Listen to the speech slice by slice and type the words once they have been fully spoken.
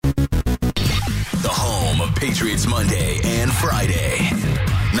Patriots Monday and Friday.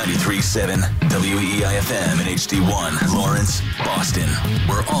 93.7 WEIFM and HD1 Lawrence, Boston.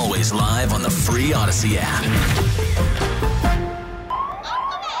 We're always live on the free Odyssey app.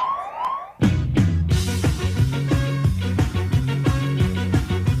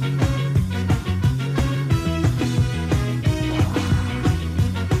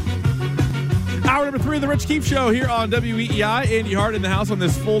 Hour number 3 of the Rich Keefe Show here on WEEI. Andy Hart in the house on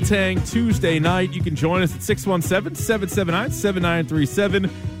this full tang Tuesday night. You can join us at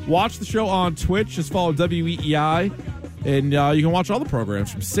 617-779-7937. Watch the show on Twitch. Just follow WEEI. And you can watch all the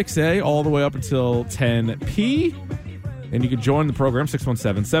programs from 6A all the way up until 10P. And you can join the program,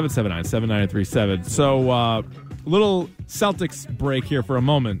 617-779-7937. So, little Celtics break here for a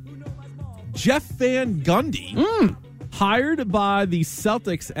moment. Jeff Van Gundy. Hired by the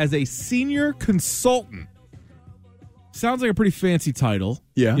Celtics as a senior consultant. Sounds like a pretty fancy title.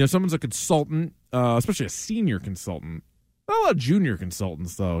 Yeah. You know, someone's a consultant, especially a senior consultant. Not a lot of junior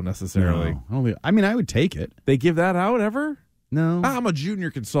consultants, though, necessarily. No, I mean, I would take it. They give that out ever? No. I'm a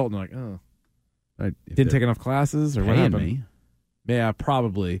junior consultant. Like, didn't take enough classes or what happened? Me. Yeah,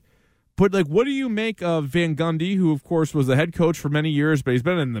 probably. But, like, what do you make of Van Gundy, who, of course, was the head coach for many years, but he's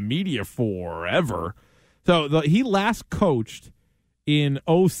been in the media forever? So he last coached in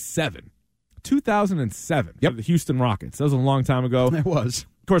 2007 for the Houston Rockets. That was a long time ago. It was.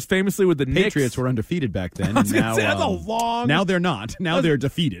 Of course, famously with the Patriots Knicks. were undefeated back then. And now, that's a long... Now they're not. Now they're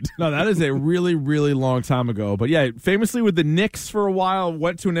defeated. No, that is a really, really long time ago. But yeah, famously with the Knicks for a while,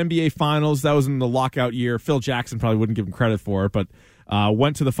 went to an NBA Finals. That was in the lockout year. Phil Jackson probably wouldn't give him credit for it, but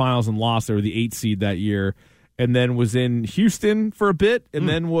went to the Finals and lost. They were the 8th seed that year. And then was in Houston for a bit, and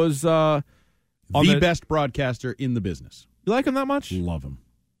then was... the best broadcaster in the business. You like him that much? Love him.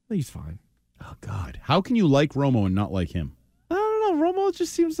 He's fine. Oh, God. How can you like Romo and not like him? I don't know. Romo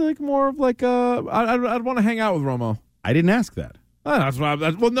just seems like more of like I'd want to hang out with Romo. I didn't ask that. That's why.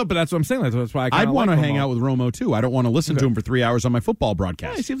 But that's what I'm saying. That's why I'd want to hang out with Romo, too. I don't want to listen to him for 3 hours on my football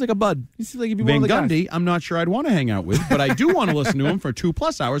broadcast. Yeah, he seems like a bud. He seems like he'd be Van one of the Gundy, guys. I'm not sure I'd want to hang out with, but I do want to listen to him for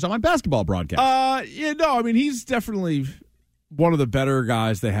 2+ hours on my basketball broadcast. He's definitely one of the better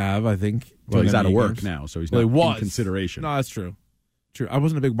guys they have, I think. Well, he's out of work now, so he's not in consideration. No, that's true. True. I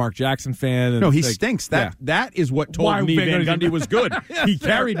wasn't a big Mark Jackson fan. No, he stinks. That is what told me Van Gundy was good. He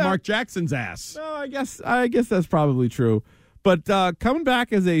carried Mark Jackson's ass. No, I guess that's probably true. But coming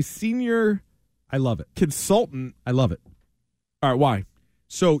back as a senior, I love it. Consultant, I love it. All right, why?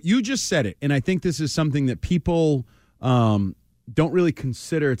 So you just said it, and I think this is something that people don't really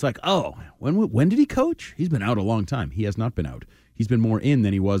consider. It's like, oh, when did he coach? He's been out a long time. He has not been out. He's been more in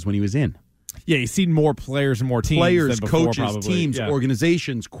than he was when he was in. Yeah, he's seen more players and more teams. Players, than before, coaches, probably. teams,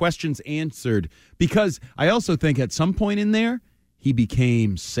 organizations, questions answered. Because I also think at some point in there, he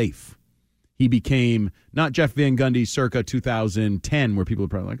became safe. He became not Jeff Van Gundy circa 2010, where people were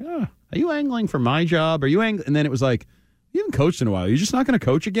probably like, are you angling for my job? Are you angling? And then it was like, you haven't coached in a while. You're just not going to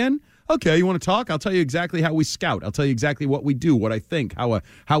coach again? Okay, you want to talk? I'll tell you exactly how we scout. I'll tell you exactly what we do, what I think, how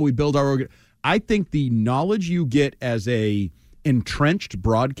we build our organization. I think the knowledge you get as a entrenched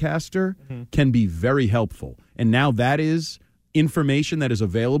broadcaster can be very helpful. And now that is information that is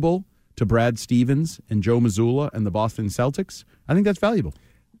available to Brad Stevens and Joe Mazzulla and the Boston Celtics. I think that's valuable.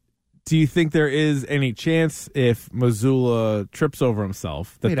 Do you think there is any chance if Mazzulla trips over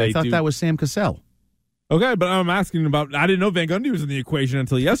himself that I thought that was Sam Cassell. Okay, but I'm asking about. I didn't know Van Gundy was in the equation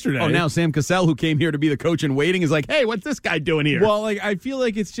until yesterday. Oh, now Sam Cassell, who came here to be the coach in waiting, is like, hey, what's this guy doing here? Well, I feel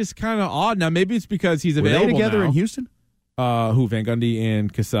like it's just kind of odd. Now, maybe it's because he's available. Were they together now. in Houston? Who, Van Gundy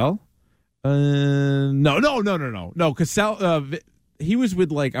and Cassell? No. Cassell, he was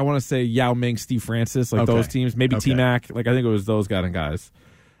with, I want to say Yao Ming, Steve Francis, those teams. Maybe T-Mac. I think it was those guys.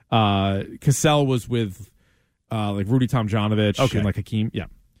 Cassell was with, Rudy Tomjanovich and, Hakeem. Yeah.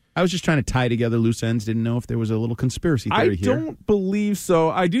 I was just trying to tie together loose ends. Didn't know if there was a little conspiracy theory here. I don't believe so.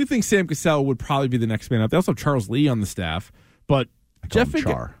 I do think Sam Cassell would probably be the next man up. They also have Charles Lee on the staff. But Jeff Van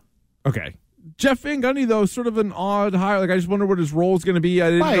Gundy. Okay. Jeff Van Gundy, though, sort of an odd hire. I just wonder what his role is going to be.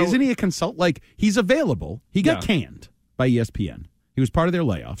 Why? Isn't he a consultant? He's available. He got canned by ESPN. He was part of their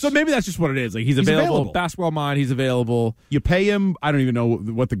layoffs. So maybe that's just what it is. He's available. Basketball mind, he's available. You pay him, I don't even know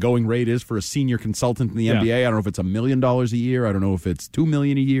what the going rate is for a senior consultant in the NBA. I don't know if it's $1 million a year. I don't know if it's $2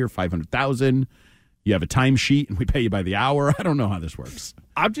 million a year, $500,000. You have a timesheet and we pay you by the hour. I don't know how this works.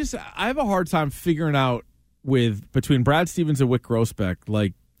 I have a hard time figuring out between Brad Stevens and Wick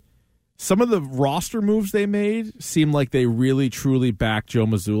Grossbeck, some of the roster moves they made seem like they really, truly back Joe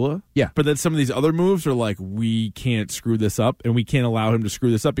Mazzulla. Yeah. But then some of these other moves are we can't screw this up, and we can't allow him to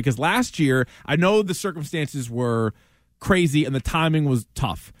screw this up. Because last year, I know the circumstances were crazy and the timing was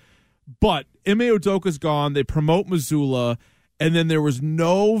tough. But Ime Udoka's gone. They promote Mazzulla. And then there was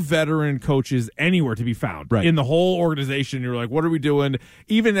no veteran coaches anywhere to be found in the whole organization. You're like, what are we doing?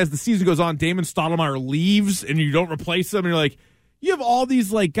 Even as the season goes on, Damon Stoudemire leaves and you don't replace him. And you're like, you have all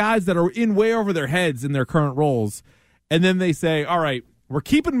these like guys that are in way over their heads in their current roles. And then they say, all right, we're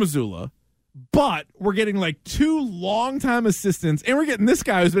keeping Mazzulla, but we're getting like 2 longtime assistants. And we're getting this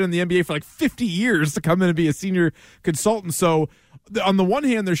guy who's been in the NBA for like 50 years to come in and be a senior consultant. So on the one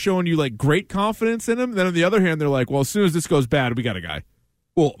hand, they're showing you like great confidence in him. Then on the other hand, they're like, well, as soon as this goes bad, we got a guy.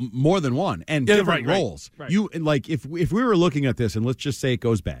 Well, more than one and different roles. Right. You like if we were looking at this and let's just say it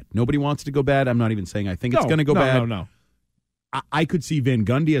goes bad. Nobody wants it to go bad. I'm not even saying I think it's going to go bad. No. I could see Van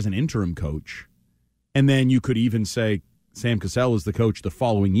Gundy as an interim coach, and then you could even say Sam Cassell is the coach the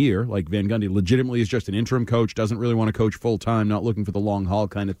following year. Like Van Gundy legitimately is just an interim coach, doesn't really want to coach full time, not looking for the long haul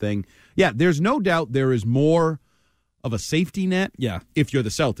kind of thing. Yeah, there's no doubt there is more of a safety net if you're the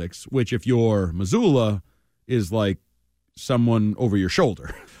Celtics, which if you're Mazzulla is like someone over your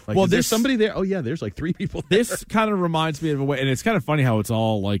shoulder. Like, well, there's somebody there. Oh, yeah, there's like 3 people there. This kind of reminds me of a way, and it's kind of funny how it's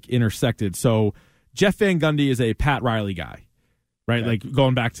all like intersected. So Jeff Van Gundy is a Pat Riley guy, right? Okay. Like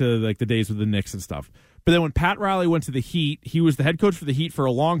going back to like the days with the Knicks and stuff. But then when Pat Riley went to the Heat, he was the head coach for the Heat for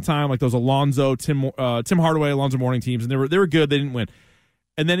a long time, like those Alonzo, Tim Hardaway, Alonzo Mourning teams, and they were good. They didn't win.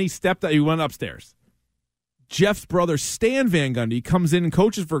 And then he went upstairs. Jeff's brother, Stan Van Gundy, comes in and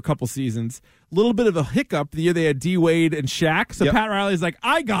coaches for a couple seasons. Little bit of a hiccup the year they had D-Wade and Shaq. So Pat Riley's like,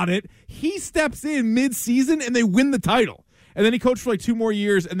 I got it. He steps in mid-season, and they win the title. And then he coached for like 2 more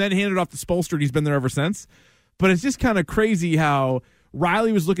years and then handed off to Spoelstra, and he's been there ever since. But it's just kind of crazy how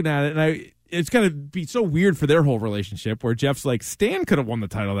Riley was looking at it, and it's going to be so weird for their whole relationship where Jeff's like, Stan could have won the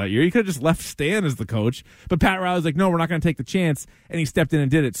title that year. He could have just left Stan as the coach. But Pat Riley's like, no, we're not going to take the chance. And he stepped in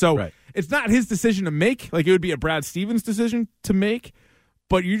and did it. So it's not his decision to make. Like, it would be a Brad Stevens decision to make.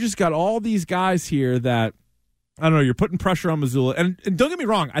 But you just got all these guys here that, I don't know, you're putting pressure on Mazzulla. And don't get me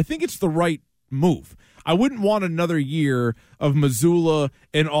wrong, I think it's the right move. I wouldn't want another year of Mazzulla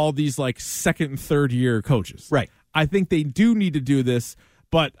and all these like 2nd and 3rd year coaches. Right. I think they do need to do this.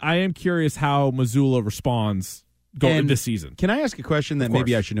 But I am curious how Mazzulla responds going this season. Can I ask a question that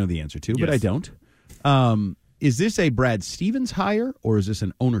maybe I should know the answer to, but I don't? Is this a Brad Stevens hire or is this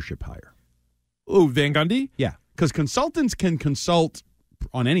an ownership hire? Oh, Van Gundy? Yeah, because consultants can consult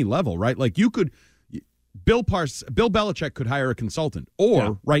on any level, right? Like you could, Bill Belichick could hire a consultant,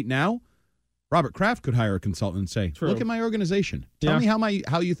 or right now, Robert Kraft could hire a consultant and say, look at my organization. Tell me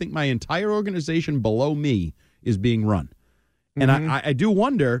how you think my entire organization below me is being run. And I do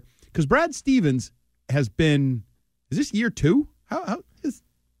wonder, because Brad Stevens has been, is this year 2? How is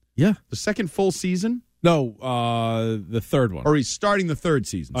the 2nd full season? No, the 3rd one. Or he's starting the 3rd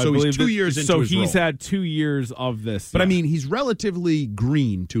season. So he's 2 years into his role. So he's had 2 years of this. But I mean, he's relatively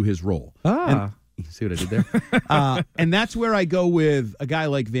green to his role. And, you see what I did there? And that's where I go with a guy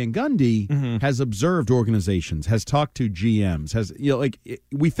like Van Gundy has observed organizations, has talked to GMs,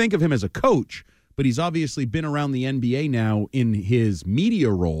 we think of him as a coach, but he's obviously been around the NBA now in his media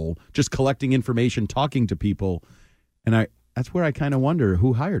role, just collecting information, talking to people. And that's where I kind of wonder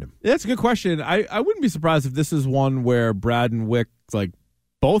who hired him. That's a good question. I wouldn't be surprised if this is one where Brad and Wick like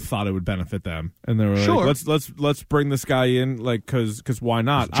both thought it would benefit them, and they were like, let's bring this guy in, like because why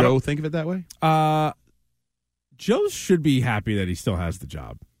not? Does Joe think of it that way? Joe should be happy that he still has the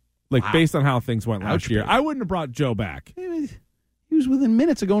job, based on how things went last year. I wouldn't have brought Joe back. He was within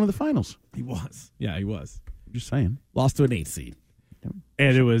minutes of going to the finals. He was. Yeah, he was. I'm just saying. Lost to an 8 seed.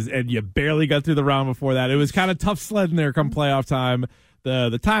 And you barely got through the round before that. It was kind of tough sledding there come playoff time.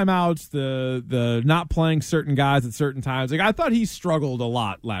 The timeouts, the not playing certain guys at certain times. Like I thought he struggled a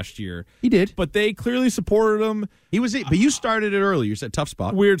lot last year. He did. But they clearly supported him. But you started it early. You said tough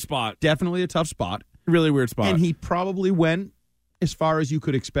spot. Weird spot. Definitely a tough spot. Really weird spot. And he probably went as far as you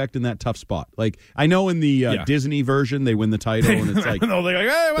could expect in that tough spot. Like I know in the Disney version they win the title and it's like, no, they're like,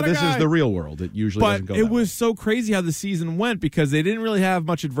 hey, but this is the real world. It usually doesn't go. But it was so crazy how the season went because they didn't really have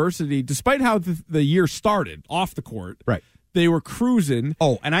much adversity, despite how the year started off the court. Right, they were cruising.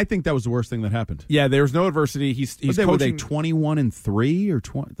 Oh, and I think that was the worst thing that happened. Yeah, there was no adversity. He's coaching. Were they 21-3 or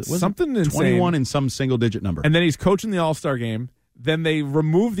 20? Something insane. 21 in some single digit number. And then he's coaching the All-Star game. Then they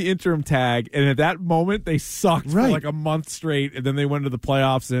removed the interim tag, and at that moment, they sucked for like a month straight, and then they went to the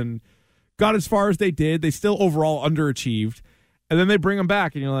playoffs and got as far as they did. They still overall underachieved, and then they bring them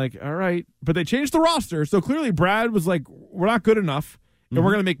back, and you're like, all right. But they changed the roster, so clearly Brad was like, we're not good enough, and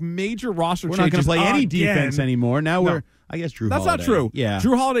we're going to make major roster changes. We're not going to play any defense anymore. Now I guess Drew Holiday. That's not true. Yeah.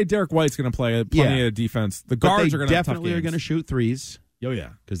 Drew Holiday, Derek White's going to play plenty of defense. The guards are going to have tough games. Definitely are going to shoot threes. Oh, yeah.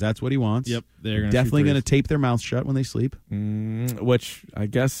 Because that's what he wants. Yep. They're definitely going to tape their mouths shut when they sleep. Which I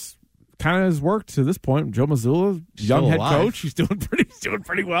guess kind of has worked to this point. Joe Mazzulla, young head coach, he's doing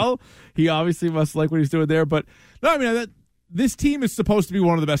pretty well. He obviously must like what he's doing there. But no, I mean this team is supposed to be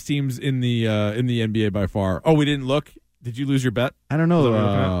one of the best teams in the NBA by far. Oh, we didn't look. Did you lose your bet? I don't know.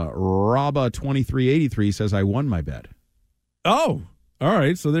 Raba 2383 says I won my bet. Oh, all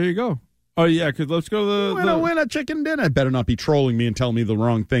right. So there you go. Oh yeah, because let's go to the win a chicken dinner. Better not be trolling me and tell me the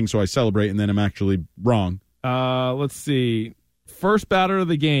wrong thing, so I celebrate and then I'm actually wrong. Let's see. First batter of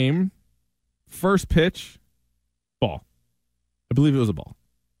the game, first pitch, ball. I believe it was a ball.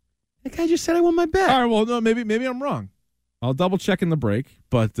 That guy just said I won my bet. All right. Well, no, maybe I'm wrong. I'll double check in the break,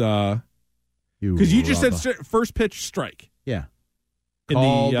 but because you just said first pitch strike. Yeah. In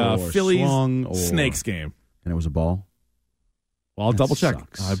the Phillies Snakes game, and it was a ball. Well, I'll double check.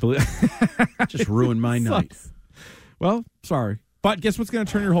 I believe just ruined my night. Well, sorry, but guess what's going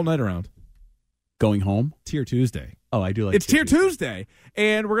to turn your whole night around? Going home? Tier Tuesday. Oh, I do like it's Tier Tuesday,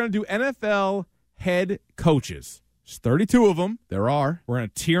 and we're going to do NFL head coaches. There's 32 of them. There are. We're going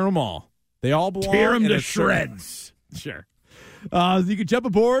to tier them all. They all belong. Tear them to shreds. Sure. You can jump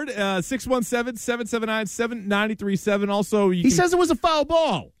aboard 617-779-7937. Also, he says it was a foul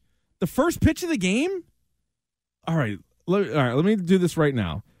ball. The first pitch of the game? All right. Let me do this right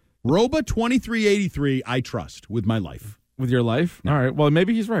now. Roba 2383, I trust with my life. With your life? No. All right. Well,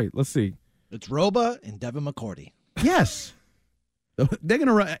 maybe he's right. Let's see. It's Roba and Devin McCourty. Yes. They're going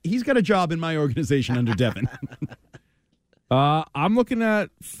to he's got a job in my organization under Devin. I'm looking at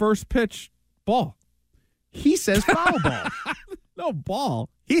first pitch ball. He says foul ball. No, ball.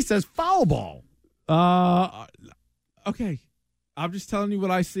 He says foul ball. Okay. I'm just telling you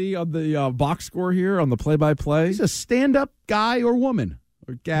what I see on the box score here on the play-by-play. He's a stand-up guy or woman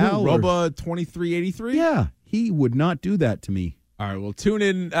or gal. Roba 2383? Yeah. He would not do that to me. All right. Well, tune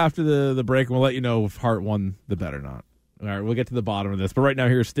in after the break, and we'll let you know if Hart won the bet or not. All right. We'll get to the bottom of this. But right now,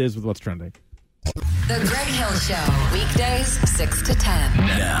 here's Stiz with what's trending. The Greg Hill Show, weekdays 6 to 10.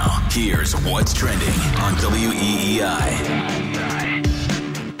 Now, here's what's trending on WEEI.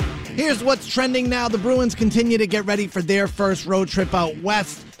 Here's what's trending now. The Bruins continue to get ready for their first road trip out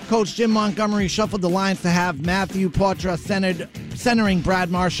west. Coach Jim Montgomery shuffled the lines to have Matthew Poitras centering Brad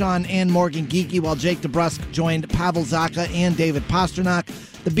Marchand and Morgan Geekie, while Jake DeBrusk joined Pavel Zacha and David Pastrnak.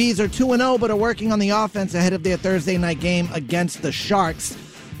 The Bees are 2-0, but are working on the offense ahead of their Thursday night game against the Sharks.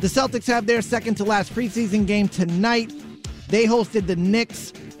 The Celtics have their second-to-last preseason game tonight. They hosted the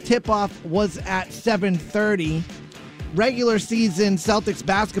Knicks. Tip-off was at 7:30. Regular season Celtics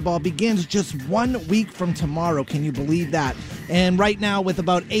basketball begins just 1 week from tomorrow. Can you believe that? And right now, with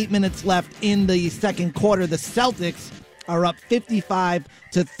about 8 minutes left in the second quarter, the Celtics are up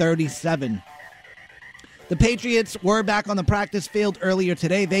 55-37. The Patriots were back on the practice field earlier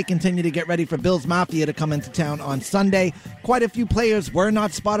today. They continue to get ready for Bills Mafia to come into town on Sunday. Quite a few players were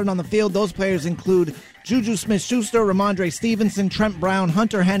not spotted on the field. Those players include Juju Smith-Schuster, Ramondre Stevenson, Trent Brown,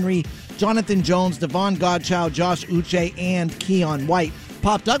 Hunter Henry, Jonathan Jones, Devon Godchild, Josh Uche, and Keon White.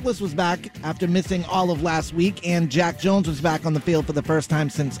 Pop Douglas was back after missing all of last week, and Jack Jones was back on the field for the first time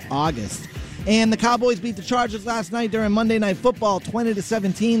since August. And the Cowboys beat the Chargers last night during Monday Night Football,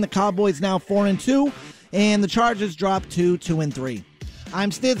 20-17. The Cowboys now 4-2. And the Chargers dropped to 2-3. I'm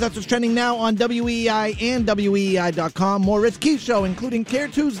Stiz. That's what's trending now on WEEI and WEEI.com. More Rich Keefe Show, including Care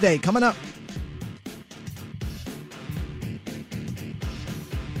Tuesday, coming up.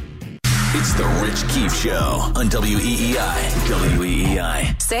 It's the Rich Keefe Show on WEEI.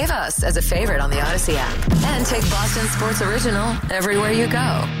 WEEI. Save us as a favorite on the Odyssey app. And take Boston Sports Original everywhere you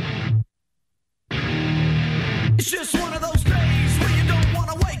go. It's just one of those days where you don't want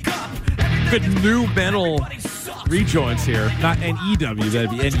to wake up. Good new metal rejoins here. Not N-E-W,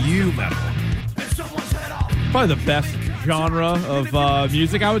 that'd be N-U metal. Probably the best genre of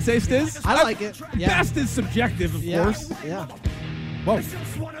music, I would say, Stiz. I like it. Yeah. Best is subjective, of course. Yeah. Whoa.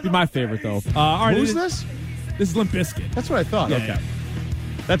 Be my favorite, though. All right, Who's this? This is Limp Bizkit. That's what I thought. Yeah, okay. yeah.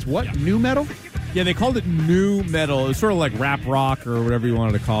 That's what? New metal? Yeah, they called it new metal. It was sort of like rap rock or whatever you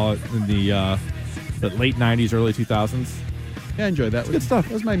wanted to call it in the late 90s, early 2000s. Yeah, I enjoyed that. Good stuff.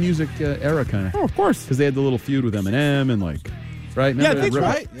 That was my music era, kind of. Oh, of course. Because they had the little feud with Eminem and, like, right? Remember Yeah, that's that?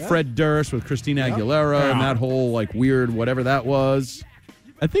 right. Yeah. Fred Durst with Christina Aguilera and that whole, like, weird whatever that was.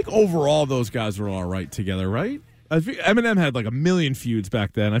 I think overall those guys were all right together, right? I think Eminem had like a million feuds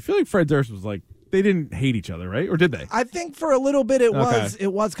back then. I feel like Fred Durst was like, they didn't hate each other, right? Or did they? I think for a little bit it Okay.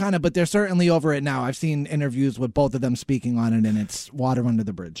 was kind of, but they're certainly over it now. I've seen interviews with both of them speaking on it, and it's water under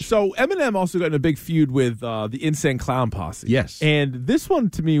the bridge. So Eminem also got in a big feud with the Insane Clown Posse. Yes. And this one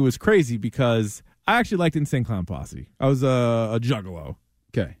to me was crazy because I actually liked Insane Clown Posse. I was a juggalo.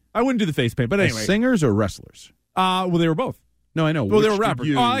 Okay. I wouldn't do the face paint, but As anyway. singers or wrestlers? Well, they were both. No, I know. Well, they Which were did rappers.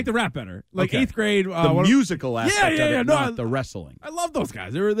 you- Oh, I like the rap better. Like Okay. 8th grade. the musical aspect yeah, of it, no, not the wrestling. I love those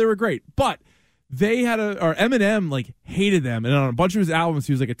guys. They were great. But they had or Eminem like hated them, and on a bunch of his albums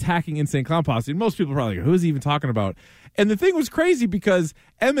he was like attacking Insane Clown Posse. And most people are probably like, who is he even talking about? And the thing was crazy because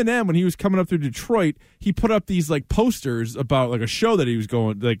Eminem, when he was coming up through Detroit, he put up these like posters about like a show that he was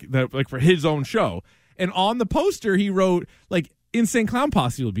going like for his own show. And on the poster he wrote like Insane Clown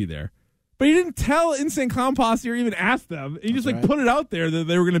Posse will be there. But he didn't tell Insane Clown Posse or even ask them. He just like put it out there that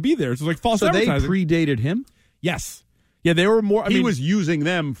they were going to be there. So it was like false So they advertising. predated him? Yes. Yeah, they were more. I He mean, was using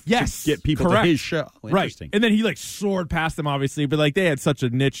them yes, to get people correct. to his show. Right. Interesting. And then he like soared past them, obviously, but like they had such a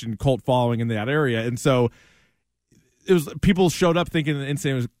niche and cult following in that area. And so it was people showed up thinking that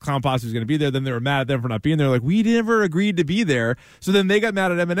Insane Clown Posse was going to be there. Then they were mad at them for not being there. Like, we never agreed to be there. So then they got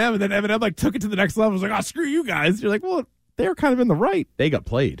mad at Eminem, and then Eminem like took it to the next level. Was like, oh, screw you guys. You're like, well, they were kind of in the right. They got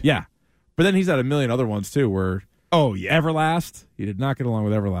played. Yeah. But then he's had a million other ones too where Everlast, he did not get along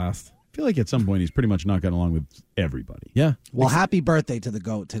with Everlast. I feel like at some point he's pretty much not gotten along with everybody. Yeah. Well, happy birthday to the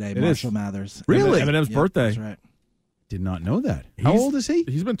GOAT today, Marshall Mathers. Really? Eminem's Yep, birthday. That's right. Did not know that. How He's- old is he?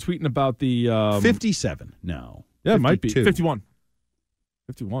 He's been tweeting about the 57. No. Yeah, it might be 52. 51.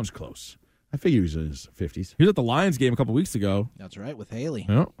 51's Close. I figure he was in his 50s. He was at the Lions game a couple weeks ago. That's right, with Haley.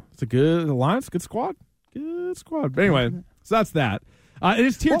 Yeah, it's the Lions, good squad. Good squad. But anyway, so that's that. It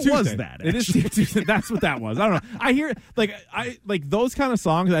is Tier What Tuesday. was that, It is Tier Tuesday. That's what that was. I don't know. I hear like those kind of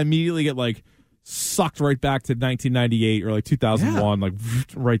songs. I immediately get like sucked right back to 1998 or like 2001, like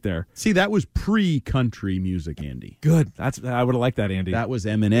right there. See, that was pre-country music, Andy. Good. I would have liked that, Andy. That was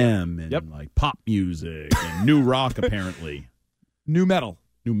Eminem and Yep. like pop music and new rock, apparently. New metal.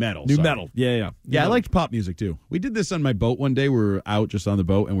 New metal. New sorry. metal. Yeah. Yeah, I metal. liked pop music too. We did this on my boat one day. We were out just on the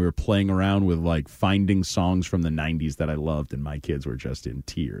boat and we were playing around with like finding songs from the 90s that I loved, and my kids were just in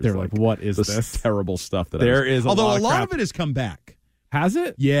tears. They're like, what is this? Terrible stuff that There is a Although lot a of lot crap. of it has come back. Has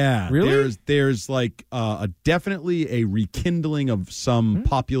it? Yeah, Really? There's like definitely a rekindling of some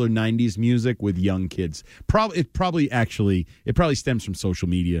popular '90s music with young kids. It probably stems from social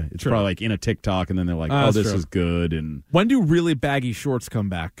media. It's Sure. probably like in a TikTok, and then they're like, "Oh, That's this true. is good." And When do really baggy shorts come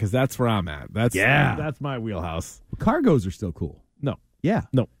back? Because that's where I'm at. That's my wheelhouse. cargos are still cool. No. Yeah,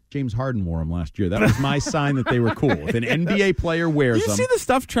 No. James Harden wore them last year. That was my sign that they were cool. If an NBA player wears You them, see the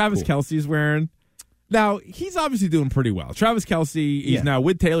stuff Travis Kelce's wearing? Now, he's obviously doing pretty well. Travis Kelce, he's Yeah. now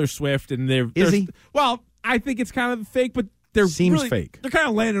with Taylor Swift, and Is he? Well, I think it's kind of fake, but they're Seems really- fake. They're kind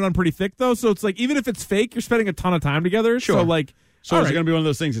of landing on pretty thick, though. So it's like, even if it's fake, you're spending a ton of time together. Sure. So, like, so all is it right, going to be one of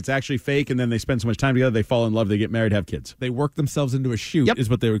those things? It's actually fake, and then they spend so much time together, they fall in love, they get married, have kids. they work themselves into a shoot, Yep. is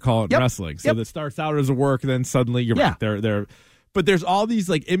what they would call it in Yep. wrestling. So Yep. that starts out as a work, then suddenly you're Yeah. right. They're but there's all these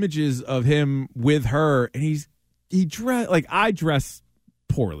like images of him with her, and I dress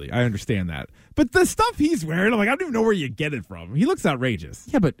poorly. I understand that, but the stuff he's wearing, I'm like, I don't even know where you get it from. He looks outrageous.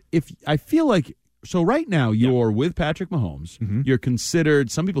 Yeah, but if I feel like so right now you're with Patrick Mahomes, you're considered.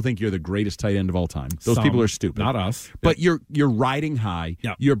 Some people think you're the greatest tight end of all time. Those Some, people are stupid. not us. But you're riding high.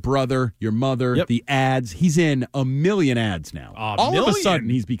 Yep. Your brother, your mother, Yep. the ads. He's in a million ads now. All of a million? sudden,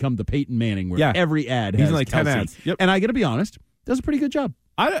 he's become the Peyton Manning, where Yeah. every ad He's has in like 10 Kelsey. ads. Yep. And I got to be honest, does a pretty good job.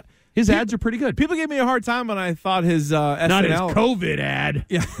 His ads are pretty good. People gave me a hard time when I thought his SNL. Not his COVID ad.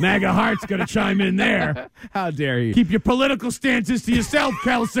 Yeah. MAGA Heart's going to chime in there. How dare you? Keep your political stances to yourself,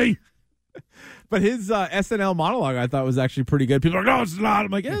 Kelsey. But his SNL monologue, I thought was actually pretty good. People are like, no, it's not.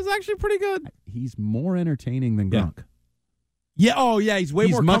 I'm like, yeah, it's actually pretty good. He's more entertaining than Yeah. Gronk. Yeah. Oh, yeah. He's way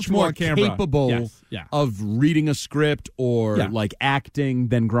He's more much comfortable more on camera. capable Yes. Yeah. of reading a script or Yeah. like acting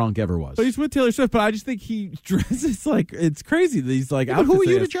than Gronk ever was. But he's with Taylor Swift. But I just think he dresses like it's crazy. That he's like, Yeah, but who are outfits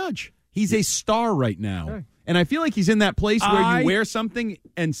you they to have. judge? He's a star right now. Okay. And I feel like he's in that place where I- you wear something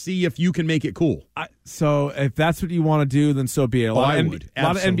and see if you can make it cool. So if that's what you want to do, then so be it. A lot, I of, would. a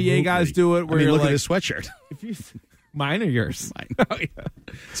lot of NBA guys Absolutely. do it. Where I mean, you're look like, at his sweatshirt. if you, mine or yours?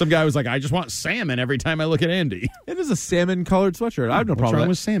 Some guy was like, I just want salmon every time I look at Andy. It is a salmon colored sweatshirt. I have no What's problem wrong with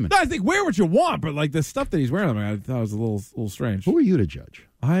with that. salmon? No, I think wear what you want, but like the stuff that he's wearing, I thought was a little strange. Who are you to judge?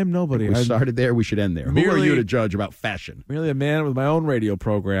 I am nobody. We I'm started there. We should end there. Who are merely- you to judge about fashion? merely a man with my own radio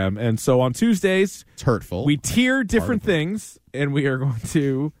program, and so on Tuesdays It's hurtful. we tier different things, and we are going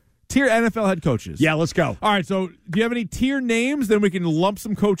to tier NFL head coaches. Yeah, let's go. All right. So do you have any tier names? Then we can lump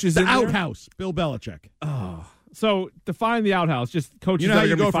some coaches The in there. outhouse, Bill Belichick. So define the outhouse. Just coaches You know that how are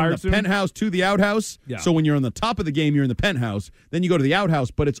you going to go be from fired the soon. penthouse to the outhouse? Yeah. So when you're on the top of the game, you're in the penthouse. Then you go to the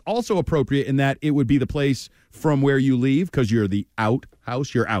outhouse, but it's also appropriate in that it would be the place from where you leave because you're the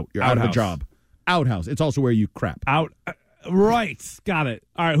outhouse. You're out. You're out of a Outhouse. job. Outhouse. It's also where you crap. Out. Right. Got it.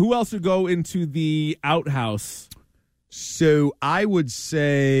 All right. Who else would go into the outhouse? So I would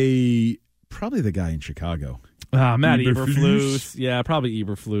say probably the guy in Chicago. Matt Eberflus. Eberflus. Yeah, probably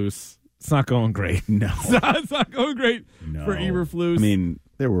Eberflus. It's not going great. No. It's not going great for Eberflus. I mean,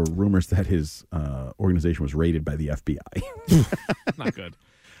 there were rumors that his organization was raided by the FBI. not good.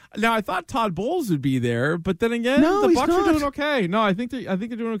 Now, I thought Todd Bowles would be there, but then again, No, the he's Bucks are not. doing okay. No, I think they're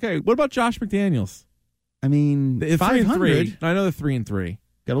doing okay. What about Josh McDaniels? I mean, They're 3-3. I know they're 3-3.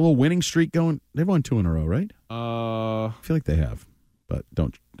 Got a little winning streak going. They've won 2 in a row, right? Uh, I feel like they have, but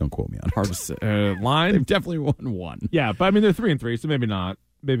don't quote me on it. hard to say. Line? They've definitely won 1. Yeah, but I mean, they're 3-3, so maybe not.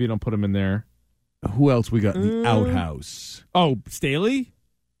 Maybe you don't put them in there. Who else we got in the outhouse? Oh, Staley?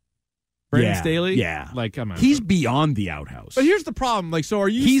 Brandon Yeah, Staley? yeah. Like, come on. He's beyond the outhouse. But here's the problem. Like, so are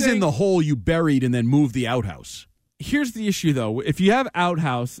you He's saying, in the hole you buried and then moved the outhouse. Here's the issue, though. If you have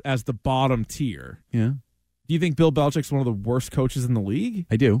outhouse as the bottom tier, Yeah, do you think Bill Belichick's one of the worst coaches in the league?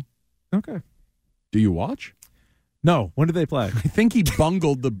 I do. Okay. Do you watch? No. When did they play? I think he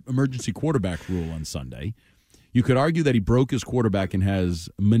bungled the emergency quarterback rule on Sunday. You could argue that he broke his quarterback and has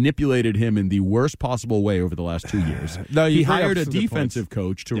manipulated him in the worst possible way over the last 2 years. No, you he bring up hired a some good defensive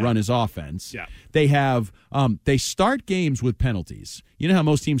coach to run his offense. Yeah. They have they start games with penalties. You know how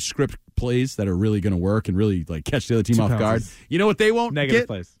most teams script plays that are really going to work and really like catch the other team 2 off guard. penalties. You know what they won't Negative get?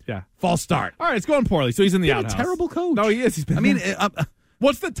 plays. Yeah. False start. All right, it's going poorly. So he's in the He's a outhouse. terrible coach. No, he is. He's been I mean,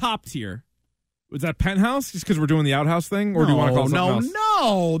 what's the top tier? Was that Penthouse? Just because we're doing the outhouse thing, or do you want to call it something else?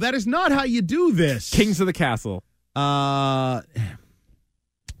 No, that is not how you do this. Kings of the Castle. The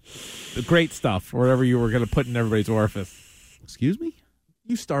great stuff, or whatever you were going to put in everybody's orifice. Excuse me?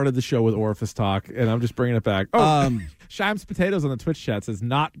 You started the show with orifice talk, and I'm just bringing it back. Oh, Shimes Potatoes on the Twitch chat says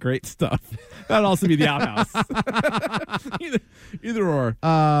not great stuff. That'd also be the outhouse. either or.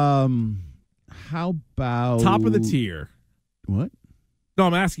 How about Top of the tier. What? No,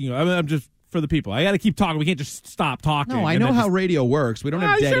 I'm asking you. I'm just for the people. I got to keep talking. We can't just stop talking. No, I and know then how just- radio works. We don't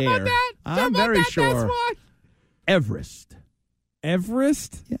have you dead sure air. about that? I'm very sure. That's why. Everest.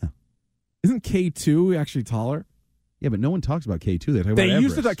 Everest? Yeah. Isn't K2 actually taller? Yeah, but no one talks about K2. They talk They about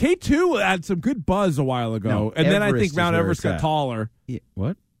used to Everest. K2 had some good buzz a while ago, No, and then I Everest think is Mount where Everest it's got at. taller. Yeah,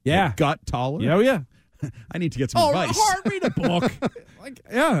 what? Yeah. It got taller? Yeah, oh, yeah. I need to get some advice. Hard read a book.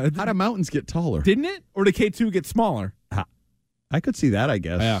 Yeah. How do mountains get taller? Didn't it? Or did K2 get smaller? I could see that, I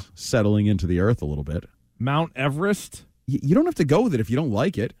guess. Yeah. Settling into the earth a little bit. Mount Everest? You don't have to go with it if you don't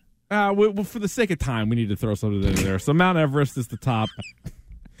like it. Well, for the sake of time, we need to throw something in there. So Mount Everest is the top.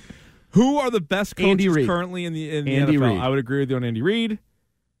 Who are the best Andy coaches Reid. currently in the Andy NFL? Reid. I would agree with you on Andy Reid.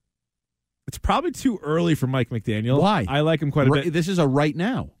 It's probably too early for Mike McDaniel. Why? I like him quite a bit. This is a right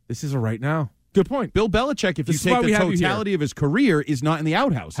now. This is a right now. Good point. Bill Belichick, if This you is why take we the have you here. totality of his career, is not in the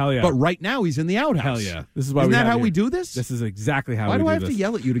outhouse. Hell yeah. But right now, he's in the outhouse. Hell yeah. This is why Isn't we that have how you we here. do this? This is exactly how Why we do do I have this. to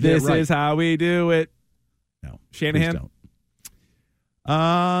yell at you to get This it right? is how we do it. No. Shanahan? Please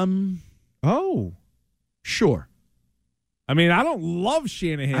don't. Oh. Sure. I mean, I don't love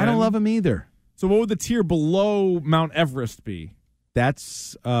Shanahan. I don't love him either. So what would the tier below Mount Everest be?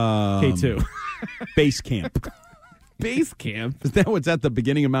 That's K2. base camp. Base camp? Is that what's at the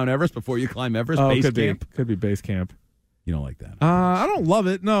beginning of Mount Everest before you climb Everest? Oh, base could camp. be. Could be base camp. You don't like that. I don't love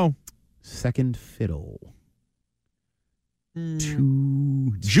it. No. Second fiddle.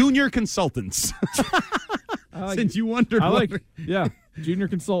 Two junior consultants. Since you wondered, I what- like. Yeah. Junior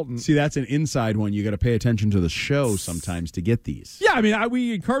consultant. See, that's an inside one. You got to pay attention to the show sometimes to get these. Yeah, I mean,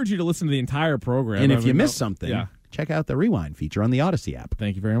 we encourage you to listen to the entire program. And I if you mean, miss something, yeah. check out the Rewind feature on the Odyssey app.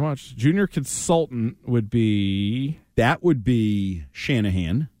 Thank you very much. Junior consultant would be. That would be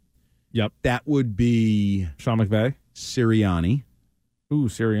Shanahan. Yep. That would be Sean McVay. Sirianni. Ooh,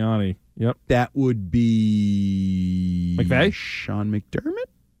 Sirianni. Yep. That would be McVay? Sean McDermott.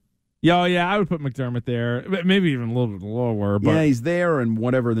 Yeah, I would put McDermott there. Maybe even a little bit lower. But Yeah, he's there, and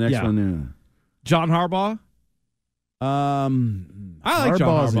whatever the next Yeah. one. John Harbaugh. I like John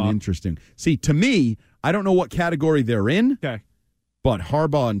Harbaugh's an Harbaugh. interesting. See, to me, I don't know what category they're in, Okay. but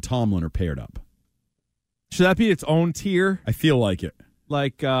Harbaugh and Tomlin are paired up. Should that be its own tier? I feel like it.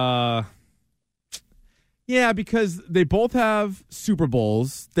 Like, yeah, because they both have Super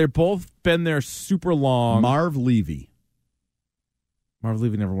Bowls. They're both been there super long. Marv Levy. Marv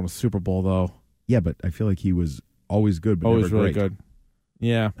Levy never won a Super Bowl, though. Yeah, but I feel like he was always good, but Always never really great. good.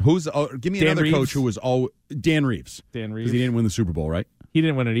 Yeah. Who's? Give me Dan another Reeves? coach who was all Dan Reeves. Dan Because Reeves. he didn't win the Super Bowl, right? He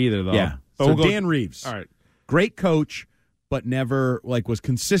didn't win it either, though. Yeah. But So we'll go- Dan Reeves. All right. Great coach, but never was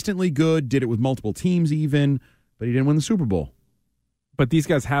consistently good. Did it with multiple teams, even, but he didn't win the Super Bowl. But these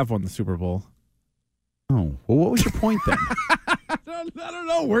guys have won the Super Bowl. Oh, well, what was your point then? I don't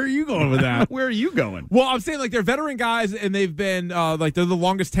know. Where are you going with that? Where are you going? Well, I'm saying they're veteran guys, and they've been they're the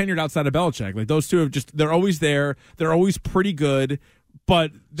longest tenured outside of Belichick. Like those two have they're always there. They're always pretty good,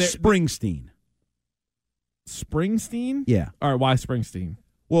 but Springsteen. Springsteen? Yeah. All right, why Springsteen?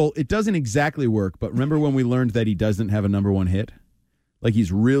 Well, it doesn't exactly work, but remember when we learned that he doesn't have a number one hit? Like,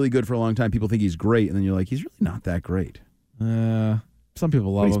 he's really good for a long time. People think he's great, and then you're like, he's really not that great. Some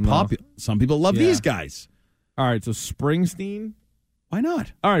people love But he's him. though. popular. Some people love Yeah. these guys. All right, so Springsteen. Why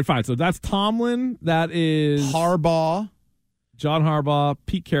not? All right, fine. So that's Tomlin. That is Harbaugh. John Harbaugh,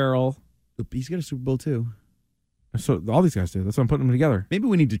 Pete Carroll. He's got a Super Bowl, too. So all these guys do. That's why I'm putting them together. Maybe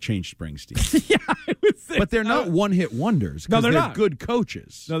we need to change Springsteen. Yeah, I would say. But they're not one-hit wonders. No, 'cause they're they're not. good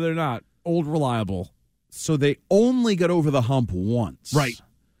coaches. No, they're not. Old reliable. So they only got over the hump once. Right.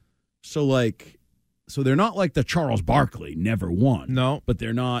 So they're not like the Charles Barkley, never won. No. But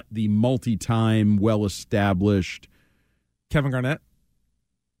they're not the multi-time, well-established. Kevin Garnett.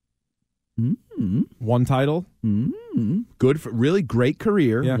 Mm-hmm. One title. Mm-hmm. Good, for really great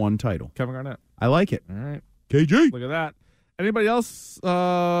career, Yeah. one title. Kevin Garnett. I like it. All right. KG. Look at that. Anybody else?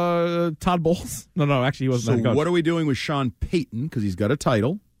 Todd Bowles? No, actually, he wasn't So the head coach. what are we doing with Sean Payton? Because he's got a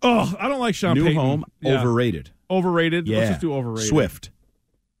title. Oh, I don't like Sean New Payton. home, Yeah. overrated. Overrated? Yeah. Let's just do overrated. Swift.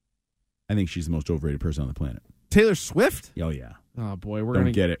 I think she's the most overrated person on the planet. Taylor Swift? Oh, yeah. Oh, boy. We're Don't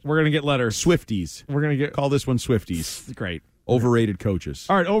gonna get it. We're going to get letters. Swifties. We're going to get. Call this one Swifties. Great. Overrated coaches.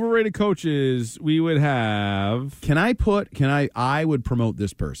 All right, overrated coaches. We would have. I would promote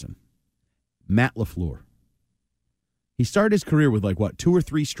this person. Matt LaFleur. He started his career with 2 or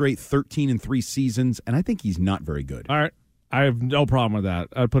 3 straight 13-3 seasons, and I think he's not very good. All right. I have no problem with that.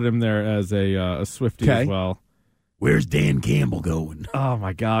 I'd put him there as a Swiftie Okay. as well. Where's Dan Campbell going? Oh,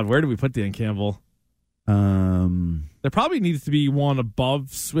 my God. Where do we put Dan Campbell? I'm There probably needs to be one above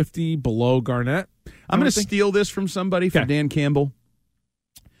Swiftie, below Garnett. going to steal this from somebody, from Okay. Dan Campbell.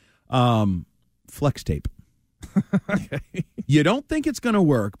 Flex tape. Okay. You don't think it's going to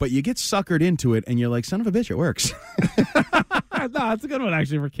work, but you get suckered into it, and you're like, son of a bitch, it works. No, that's a good one,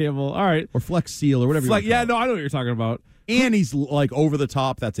 actually, for Campbell. All right. Or Flex Seal, or whatever you want to Yeah, call it. no, I know what you're talking about. And he's over the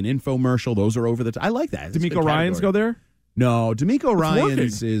top. That's an infomercial. Those are over the top. I like that. It's a good D'Amico Ryans category. go there? No, D'Amico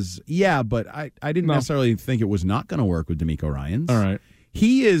Ryans working. is, but I didn't No. necessarily think it was not going to work with D'Amico Ryans. All right.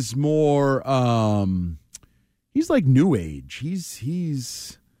 He is more, he's like new age.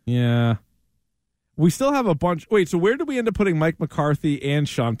 He's Yeah. We still have a bunch. Wait, so where did we end up putting Mike McCarthy and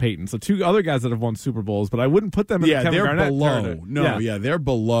Sean Payton? So 2 other guys that have won Super Bowls, but I wouldn't put them in the Kevin they're Garnett below. territory. No, yeah, they're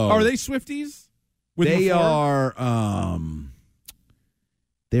below. Are they Swifties? With They LaFleur? are,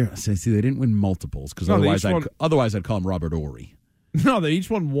 see, they didn't win multiples, because No, they otherwise each I'd call him Robert Ory. No, they each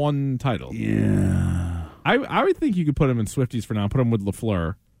won one title. Yeah. I would think you could put them in Swifties for now. Put them with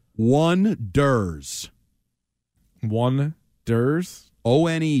LaFleur. One Durs. One Durs.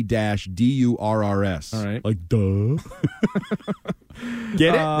 ONE-DURRS. All right. Like, duh. Get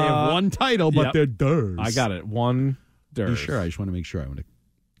it? They have one title, but yep. they're Durs. I got it. One Durs. You sure? I just want to make sure. I want to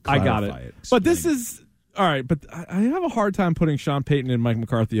I got clarify it. But this Explain. is all right. But I have a hard time putting Sean Payton and Mike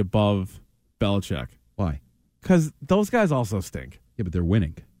McCarthy above Belichick Why? because those guys also stink. Yeah, but they're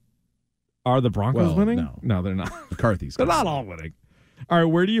winning. Are the Broncos Well, winning? no. They're not. McCarthy's They're gonna not win. all winning. All right,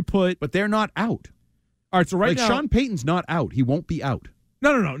 where do you put? But they're not out. All right, so right Like, now, Sean Payton's not out. He won't be out.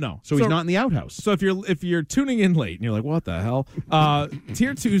 no. So he's not in the outhouse. So if you're tuning in late and you're like, what the hell?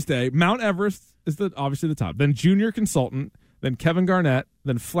 Tier Tuesday, Mount Everest is obviously the top. Then Junior Consultant, then Kevin Garnett,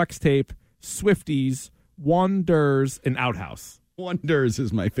 then Flex Tape, Swifties, Wonders, and Outhouse. Wonders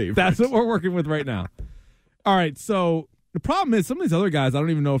is my favorite. That's what we're working with right now. All right, so the problem is some of these other guys, I don't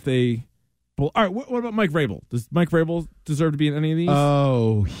even know if they. All right, what about Mike Vrabel? Does Mike Vrabel deserve to be in any of these?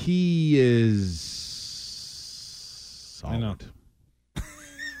 Oh, he is solid. I know.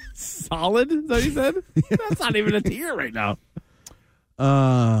 Solid? Is that what you said? That's not even a tier right now.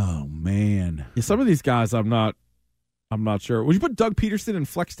 Oh, man. Yeah, some of these guys, I'm not sure. Would you put Doug Peterson in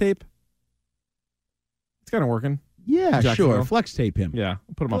Flex Tape? It's kind of working. Yeah, Jacksonville. sure. Flex tape him. Yeah,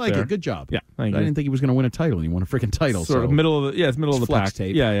 I'll put him I up like there. it. Good job. Yeah, thank I you. didn't think he was going to win a title, and he won a freaking title. Sort so. of middle of the it's middle of the Flex pack.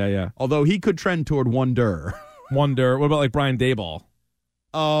 tape. Yeah. Although he could trend toward Wonder. Wonder. What about like Brian Daboll?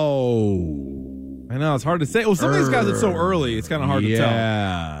 Oh. I know it's hard to say. Well, some of these guys it's so early, it's kind of hard to tell.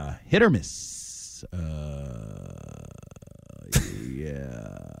 Yeah. Hit or miss.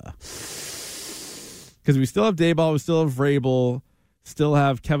 Yeah. Because we still have Daboll, we still have Vrabel, still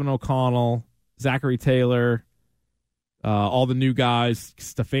have Kevin O'Connell, Zachary Taylor, all the new guys.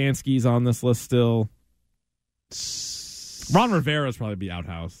 Stefanski's on this list still. Ron Rivera's probably be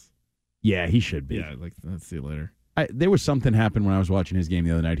outhouse. Yeah, he should be. Yeah, like let's see you later. There was something happened when I was watching his game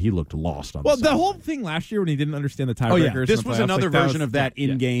the other night. He looked lost on Well, the the sideline. whole thing last year when he didn't understand the tiebreakers. Oh, yeah. in This the was playoffs, another like, that version was- of that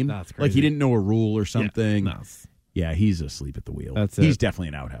in-game. That's crazy. Like he didn't know a rule or something. No. Yeah, he's asleep at the wheel. That's He's it. definitely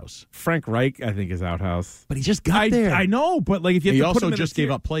an outhouse. Frank Reich, I think, is outhouse. But he just got there. I know, but like if you have He to put also him in just a tier-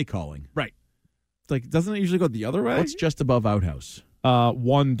 gave up play calling. Right. like, doesn't it usually go the other way? What's just above outhouse?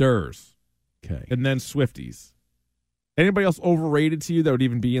 Wonders. Okay. And then Swifties. Anybody else overrated to you that would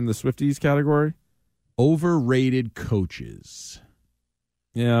even be in the Swifties category? Overrated coaches.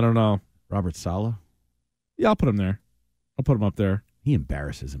 Yeah, I don't know. Robert Saleh. Yeah, I'll put him there. I'll put him up there. He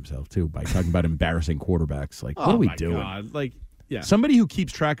embarrasses himself, too, by talking about embarrassing quarterbacks. Like, what are we doing? God. Like, yeah. Somebody who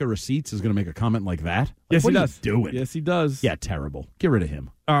keeps track of receipts is going to make a comment like that? Like, Yes, what he are does. you doing? Yes, he does. Yeah, terrible. Get rid of him.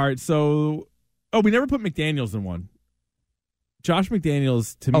 All right, so... Oh, we never put McDaniels in one. Josh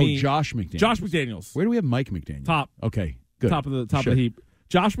McDaniels, to me... Josh McDaniels. Josh McDaniels. Where do we have Mike McDaniels? Top. Okay, good. Top of the heap.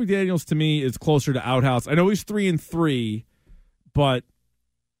 Josh McDaniels, to me, is closer to outhouse. I know he's 3-3, but,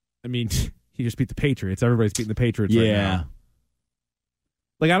 I mean, he just beat the Patriots. Everybody's beating the Patriots right now.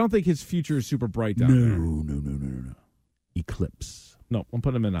 Like, I don't think his future is super bright down there. No. Eclipse. No, I'm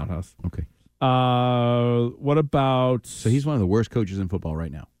putting him in outhouse. Okay. What about... So he's one of the worst coaches in football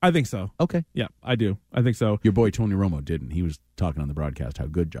right now. I think so. Okay. Yeah, I do. I think so. Your boy Tony Romo didn't. He was talking on the broadcast how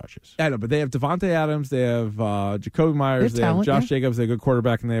good Josh is. I know, but they have Devontae Adams, they have Jacoby Myers, they have Josh Jacobs, they have a good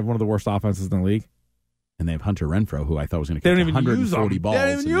quarterback, and they have one of the worst offenses in the league. And they have Hunter Renfrow, who I thought was going to They catch don't even 140 balls. They don't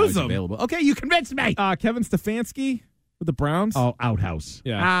even and now use he's them. available. Okay, you convinced me. Kevin Stefanski with the Browns. Oh, outhouse.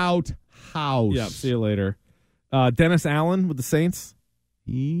 Yeah. Outhouse. Yeah, see you later. Dennis Allen with the Saints.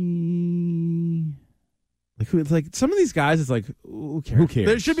 Like some of these guys, it's like, who cares? Who cares?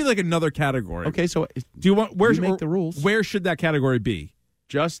 There should be like another category. Okay, so do you want you make the rules? Where should that category be?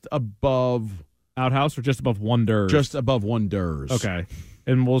 Just above Outhouse or just above Wonders? Just above Wonders. Okay,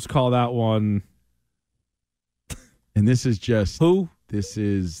 and we'll just call that one. And this is just who? This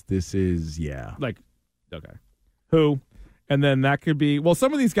is yeah. Like, okay, who? And then that could be, well,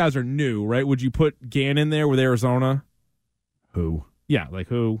 some of these guys are new, right? Would you put Gannon there with Arizona? Who? Yeah, like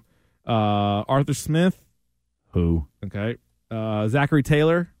who? Arthur Smith. Who? Okay. Zachary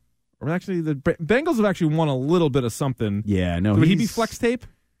Taylor. Or actually, the Bengals have actually won a little bit of something. Yeah, no. Would he be flex tape?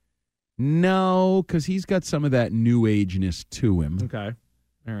 No, because he's got some of that new ageness to him. Okay.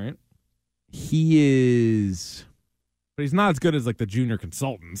 All right. He is. But he's not as good as like the junior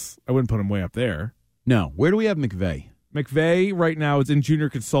consultants. I wouldn't put him way up there. No. Where do we have McVay? McVay right now is in junior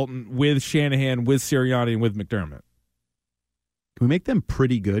consultant with Shanahan, with Sirianni, and with McDermott. Can we make them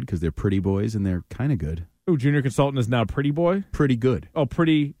pretty good because they're pretty boys and they're kind of good? Oh, junior consultant is now pretty boy? Pretty good. Oh,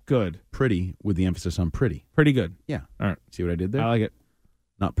 pretty good. Pretty with the emphasis on pretty. Pretty good. Yeah. All right. See what I did there? I like it.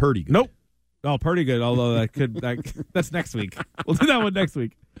 Not purdy good. Nope. Oh, pretty good. Although that's next week. We'll do that one next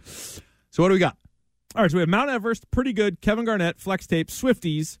week. So what do we got? All right. So we have Mount Everest, pretty good, Kevin Garnett, Flex Tape,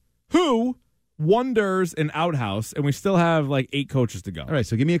 Swifties, Who, Wonders, and Outhouse, and we still have like 8 coaches to go. All right.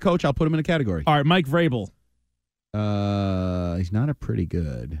 So give me a coach. I'll put him in a category. All right. Mike Vrabel. He's not a pretty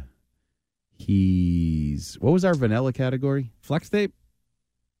good. He's what was our vanilla category? Flex Tape.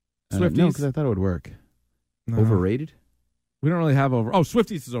 Swifties. No, because I thought it would work. No. Overrated. We don't really have over. Oh,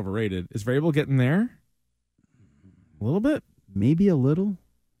 Swifties is overrated. Is Vrabel getting there? A little bit? Maybe a little.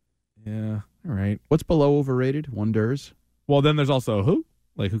 Yeah. All right. What's below overrated? Wonders. Well, then there's also who?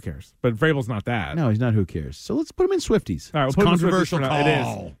 Like, who cares? But Vrabel's not that. No, he's not. Who cares? So let's put him in Swifties. All right. It's We'll put controversial him in Swifties for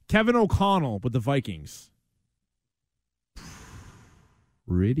now. It is. Kevin O'Connell with the Vikings.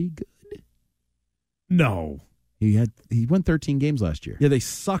 Pretty good. No. He won 13 games last year. Yeah, they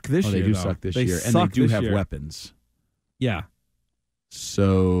suck this year. They do though. suck this They year, and they suck do this have year. weapons. Yeah.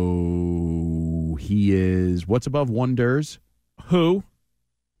 So he is what's above Wonders? Who?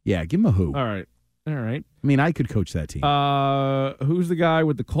 Yeah, give him a who. All right. All right. I mean, I could coach that team. Who's the guy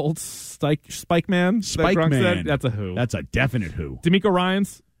with the Colts? Spike Man? Spike That Gronk Man. said? That's a who. That's a definite who. D'Amico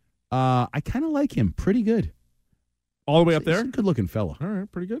Ryans? I kind of like him. Pretty good. All the way up He's there? a good-looking fella. All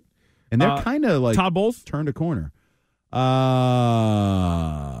right. Pretty good. And they're kind of like Todd Bowles? turned a corner.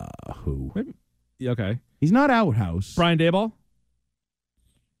 Who? Maybe. Yeah, okay. He's not outhouse. Brian Daboll?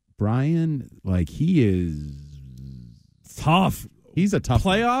 Brian, like he is Tough. He's a tough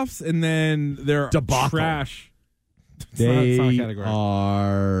one. Playoffs, and then they're Debacle. trash. It's They not a category.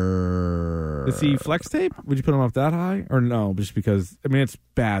 are. Is he flex tape? Would you put him up that high? Or no, just because, I mean, it's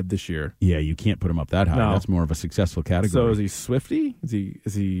bad this year. Yeah, you can't put him up that high. No. That's more of a successful category. So is he Swifty? Is he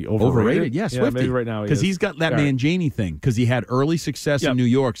overrated? Overrated? Yeah, Swifty. Maybe right now because he's got that All right. Mangiani thing. Because he had early success Yep. in New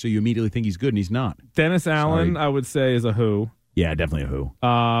York, so you immediately think he's good, and he's not. Dennis Allen, Sorry. I would say, is a who. Yeah, definitely a who.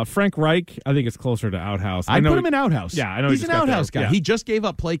 Frank Reich, I think it's closer to outhouse. I'd put him in outhouse. Yeah, I know. He's he an just got outhouse there. guy. Yeah. He just gave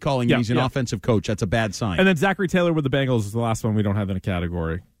up play calling, Yeah, and he's an yeah. offensive coach. That's a bad sign. And then Zachary Taylor with the Bengals is the last one we don't have in a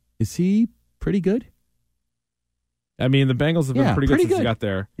category. Is he pretty good? I mean, the Bengals have been pretty good since he good. got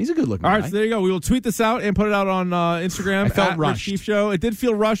there. He's a good looking All guy. right, so there you go. We will tweet this out and put it out on Instagram. I felt at rushed. Rich Chief Show. It did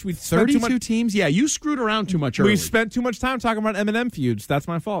feel rushed. We spent 32 too much. teams? Yeah, you screwed around too much early. We spent too much time talking about M&M feuds. That's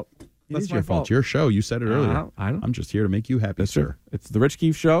my fault. That's my your fault. fault. It's your show. You said it earlier. I know. I'm just here to make you happy, That's sir. true. It's the Rich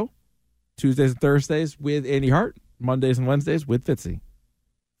Keefe Show. Tuesdays and Thursdays with Andy Hart. Mondays and Wednesdays with Fitzy.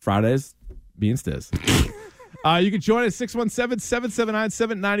 Fridays, me and Stiz. You can join us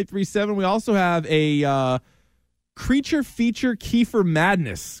 617-779-7937. We also have a creature feature Keefer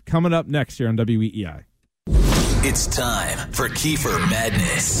Madness coming up next here on WEEI. It's time for Keefer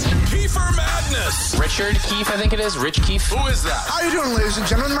Madness. Keefer Madness. Richard Keefe, I think it is. Rich Keefe. Who is that? How you doing, ladies and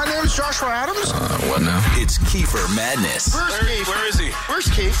gentlemen? My name is Joshua Adams. What now? It's Keefer Madness. Where is he? Where's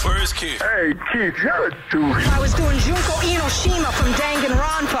Keith? Where is Keith? Hey, Keith, you're a douche. I was doing Junko Inoshima from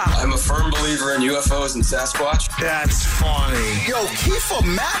Danganronpa. I'm a firm believer in UFOs and Sasquatch. That's funny. Yo, Keefer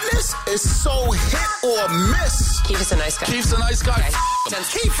Madness is so hit or miss. Keefe is a nice guy. Keith's a nice guy. Okay.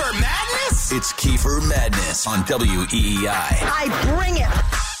 Keefer Madness? It's Keefer Madness on WEEI. I bring it.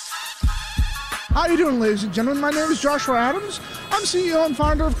 How you doing, ladies and gentlemen? My name is Joshua Adams. I'm CEO and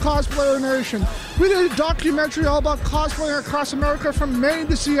founder of Cosplayer Nation. We did a documentary all about cosplaying across America from Maine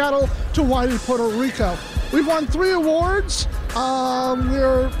to Seattle to Hawaii, Puerto Rico. We've won 3 awards.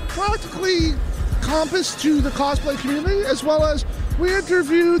 We're practically compass to the cosplay community, as well as we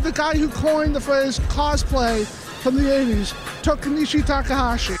interviewed the guy who coined the phrase cosplay from the 80s, Tokenishi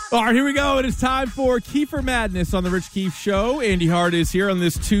Takahashi. All right, here we go. It is time for Keefer Madness on the Rich Keefe Show. Andy Hart is here on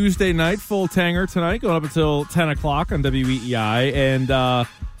this Tuesday night, full tanger tonight, going up until 10 o'clock on WEEI. And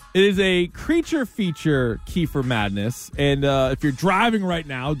it is a creature feature Keefer Madness. And if you're driving right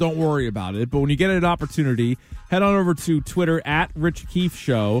now, don't worry about it. But when you get an opportunity, head on over to Twitter at Rich Keefe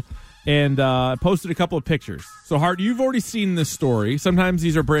Show and posted a couple of pictures. So, Hart, you've already seen this story. Sometimes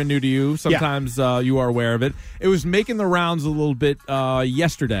these are brand new to you. Sometimes you are aware of it. It was making the rounds a little bit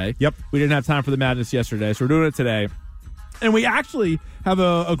yesterday. Yep. We didn't have time for the madness yesterday, so we're doing it today. And we actually have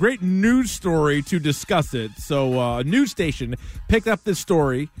a great news story to discuss it. So, a news station picked up this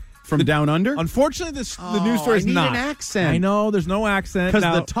story. From Down Under? Unfortunately, the news story is I need not. an accent. I know, there's no accent. Because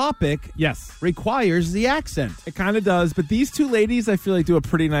Now- the topic Yes. requires the accent. It kind of does, but these two ladies, I feel like, do a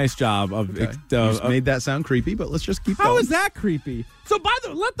pretty nice job of. You just made that sound creepy, but let's just keep How going. is that creepy? So,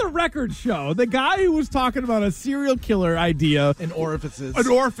 let the record show the guy who was talking about a serial killer idea, And orifices. an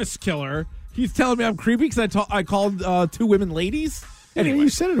orifice killer. He's telling me I'm creepy because I called 2 women ladies. Anyway, you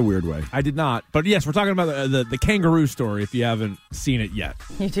said it a weird way. I did not, but yes, we're talking about the kangaroo story. If you haven't seen it yet,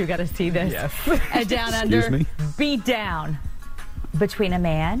 You two got to see this. A Down Under Excuse me? beat down between a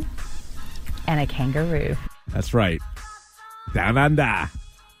man and a kangaroo. that's right. Down under.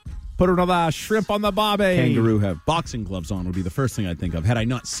 Put another shrimp on the barbie. Kangaroo have boxing gloves on would be the first thing I'd think of had I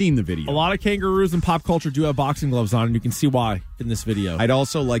not seen the video. A lot of kangaroos in pop culture do have boxing gloves on, and you can see why in this video. I'd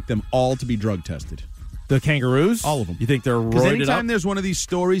also like them all to be drug tested. The kangaroos? All of them. You think they're Because roided anytime up? there's one of these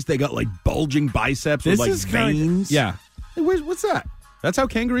stories, they got like bulging biceps This with like is kinda- veins. Yeah. Hey, what's that? That's how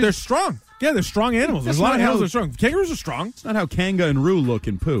kangaroos. They're strong. Yeah, they're strong animals. That's There's a lot of not animals how- that are strong. Kangaroos are strong. It's not how Kanga and Roo look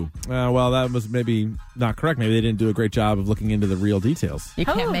in poo. Well, that was maybe not correct. Maybe they didn't do a great job of looking into the real details. You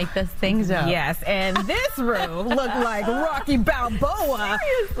can't make those things up. Yes, and this room looked like Rocky Balboa.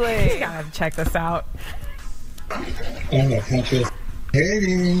 Seriously. You gotta check this out.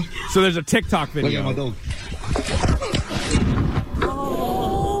 So there's a TikTok video.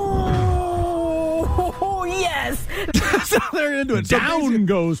 Oh, yes. So they're into it. So Down basically-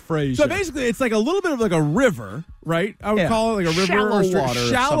 goes Fraser. So basically, it's like a little bit of like a river, right? I would Yeah. call it like a river Shallow or water of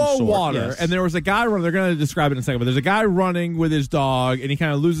shallow some sort, water. yes. And there was a guy running. They're going to describe it in a second, but there's a guy running with his dog, and he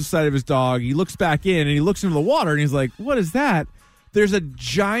kind of loses sight of his dog. He looks back in, and he looks into the water, and he's like, "What is that?" There's a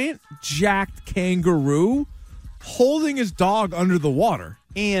giant jacked kangaroo holding his dog under the water.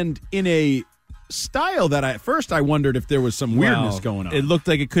 and in a style that at first I wondered if there was some weirdness Well, going on. It looked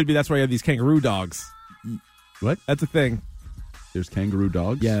like it could be. That's why you have these kangaroo dogs. What? That's a thing. There's kangaroo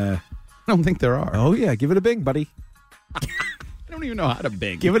dogs? Yeah. I don't think there are. Oh yeah. Give it a bing, buddy. I don't even know how to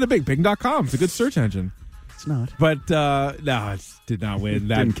bing. Give it a bing. Bing.com. It's a good search engine. It's not. But no, it did not win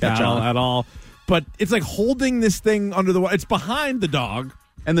that Didn't catch battle on. at all. But it's like holding this thing under the water. It's behind the dog.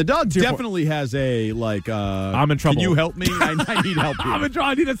 And the dog your definitely has a, like, I'm in trouble. Can you help me? I need help here.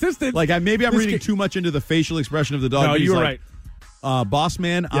 I need assistance. Like, maybe I'm This reading kid- too much into the facial expression of the dog. No, but he's you were like, right. Boss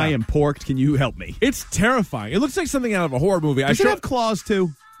man, Yeah. I am porked. Can you help me? It's terrifying. It looks like something out of a horror movie. Does it have claws, too?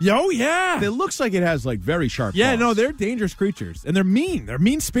 Yo, yeah. It looks like it has, like, very sharp Yeah, claws. no, they're dangerous creatures. And they're mean. They're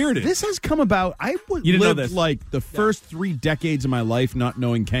mean-spirited. This has come about. I would You didn't know lived this. like the first 3 decades of my life not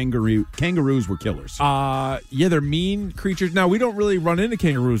knowing kangaroos were killers. Yeah, they're mean creatures. Now, we don't really run into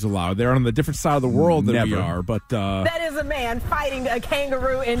kangaroos a lot. They're on the different side of the world than we Never. are. But That is a man fighting a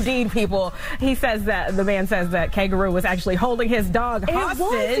kangaroo, indeed, people. He says that the man says that kangaroo was actually holding his dog hostage. It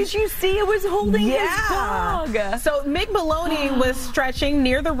was. Did you see it was holding his dog? So Mick Maloney was stretching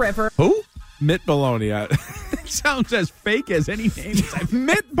near the the river. Who? Mitt Baloney. Sounds as fake as any name.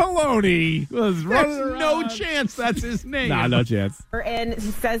 Mitt Baloney was running There's around. no chance that's his name. Nah, no chance. And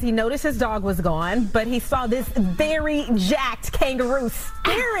he says he noticed his dog was gone, but he saw this very jacked kangaroo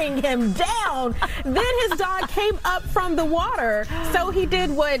staring him down. Then his dog came up from the water. So he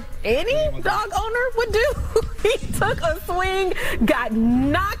did what any dog owner would do. He took a swing, got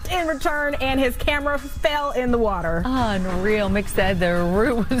knocked in return, and his camera fell in the water. Unreal. Mick said the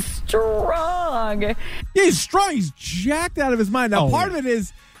root was strong. Yeah, he's strong. He's jacked out of his mind. Now, part of it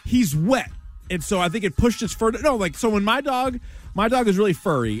is he's wet. And so I think it pushed his fur. No, like, so when my dog is really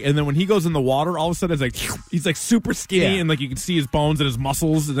furry, and then when he goes in the water, all of a sudden it's like, he's like super skinny, and like you can see his bones and his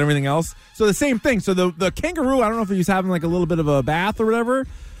muscles and everything else. So the same thing. So the kangaroo, I don't know if he's having like a little bit of a bath or whatever,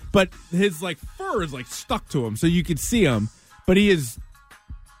 but his like fur is like stuck to him, so you can see him, but he is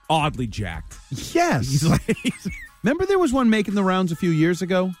oddly jacked. Yes. He's like, remember there was one making the rounds a few years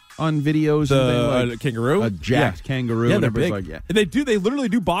ago on videos? The kangaroo? A jacked kangaroo. Yeah, and they're everybody's big. like, They literally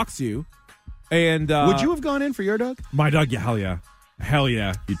do box you. And would you have gone in for your dog? My dog, yeah, hell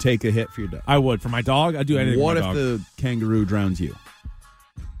yeah. You take a hit for your dog. I would. For my dog, I'd do anything What for my if dog. the kangaroo drowns you?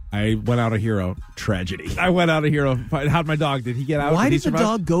 I went out a hero. Tragedy. I went out a hero. How'd my dog? Did he get out? Why he did the survive?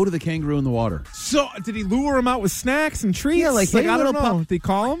 dog go to the kangaroo in the water? So, did he lure him out with snacks and treats? Yeah, like, hey, I don't little know. pup. Did they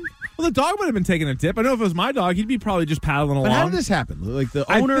call him? Well, the dog might have been taking a dip. I know if it was my dog, he'd be probably just paddling along. But how did this happen? Like the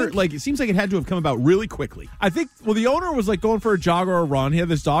owner, it seems like it had to have come about really quickly. I think, the owner was like going for a jog or a run. He had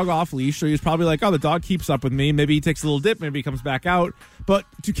this dog off leash, so he was probably like, oh, the dog keeps up with me. Maybe he takes a little dip. Maybe he comes back out. But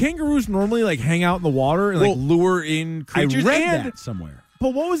do kangaroos normally like hang out in the water and like lure in creatures? I read that somewhere.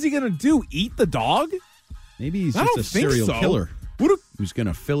 But what was he going to do? Eat the dog? Maybe he's I just don't a think serial so. killer who's going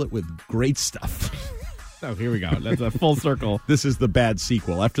to fill it with great stuff. Oh, here we go. That's a full circle. This is the bad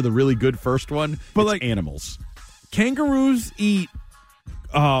sequel. After the really good first one, but it's like animals. Kangaroos eat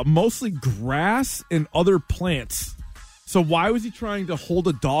mostly grass and other plants. So why was he trying to hold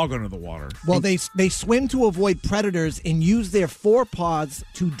a dog under the water? Well, they swim to avoid predators and use their forepaws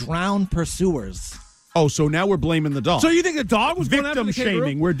to drown pursuers. Oh, so now we're blaming the dog. So you think the dog was going after victim the kangaroo?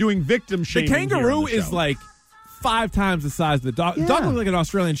 shaming? We're doing victim shaming. The here on kangaroo the is show. like 5 times the size of the dog. Yeah. The dog looked like an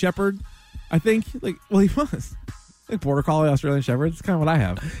Australian Shepherd, I think. He was. Like Border Collie, Australian Shepherd. It's kind of what I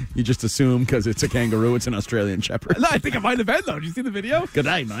have. You just assume because it's a kangaroo, it's an Australian Shepherd. No, I think it might have been, though. Did you see the video? Good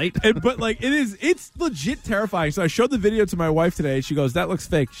night, mate. But it's legit terrifying. So I showed the video to my wife today. She goes, that looks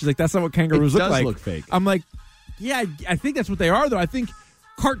fake. She's like, that's not what kangaroos look like. It does look fake. I'm like, yeah, I think that's what they are, though. I think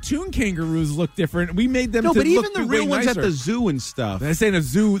cartoon kangaroos look different. We made them No, to but look even the way real ones nicer. at the zoo and stuff. This ain't a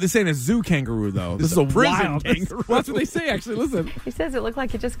zoo kangaroo, though. This is a prison wild kangaroo. Well, that's what they say, actually. Listen. He says it looked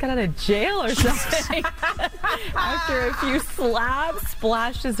like it just got out of jail or something. After a few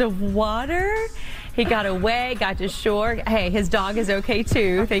splashes of water, he got away, got to shore. Hey, his dog is okay,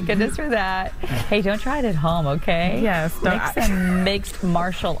 too. Thank goodness for that. Hey, don't try it at home, okay? Yes. Nick's a mixed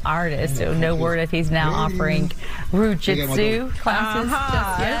martial artist, so no word if he's now offering Jiu-Jitsu classes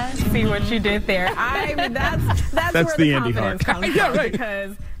just yet. See what you did there. I mean, that's where the the Andy confidence Hart. comes from. Yeah, right.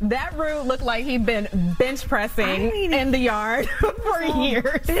 Because that root looked like he'd been bench pressing in the yard for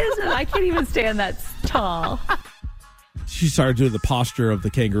years. I can't even stand that tall. She started doing the posture of the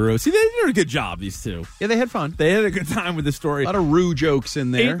kangaroo. See, they did a good job, these two. Yeah, they had fun. They had a good time with the story. A lot of rue jokes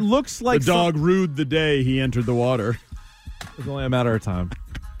in there. It looks like the dog rued the day he entered the water. It's only a matter of time.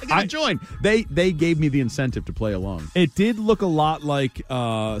 I gotta join. They gave me the incentive to play along. It did look a lot like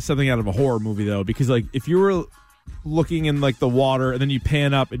something out of a horror movie, though, because like if you were looking in like the water and then you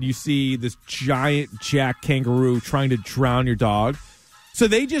pan up and you see this giant jack kangaroo trying to drown your dog, so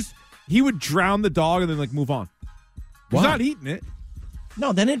he would drown the dog and then like move on. He's Why? not eating it.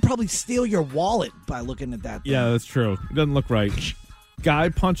 No, then it'd probably steal your wallet by looking at that thing. Yeah, that's true. It doesn't look right. Guy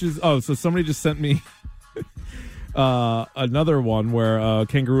punches. Oh, so somebody just sent me another one where a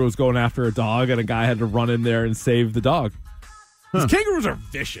kangaroo was going after a dog and a guy had to run in there and save the dog. These kangaroos are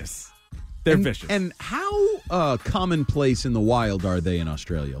vicious. They're vicious. And how commonplace in the wild are they in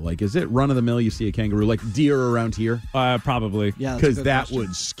Australia? Like, is it run-of-the-mill you see a kangaroo? Like deer around here? Probably. Yeah, that's a Because good that question.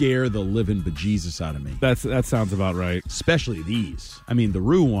 would scare the living bejesus out of me. That sounds about right. Especially these. I mean, the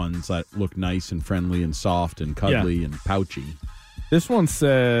rue ones that look nice and friendly and soft and cuddly and pouchy. This one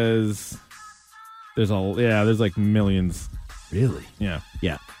says there's like millions. Really? Yeah.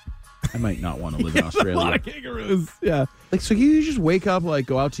 Yeah. I might not want to live in Australia. A lot of kangaroos. Yeah. Like, so you just wake up, like,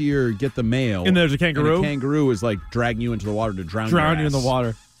 go out to get the mail. And there's a kangaroo? And a kangaroo is, like, dragging you into the water to drown You in the ass.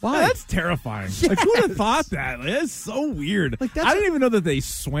 water. Why? That's terrifying. Yes. Like, who would have thought that? Like, that's so weird. Like, that's I didn't even know that they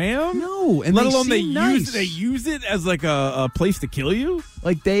swam. No, and let they alone seem nice. they use it as like a place to kill you.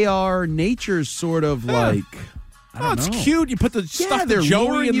 Like, they are nature's sort of, like, Oh, it's cute. You put the stuff they're the Joey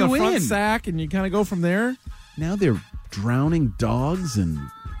luring in the you front in. sack, and you kind of go from there. Now they're drowning dogs and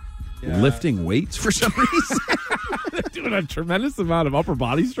lifting weights for some reason. They're doing a tremendous amount of upper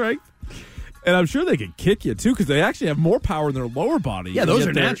body strength. And I'm sure they can kick you, too, because they actually have more power in their lower body. Yeah, those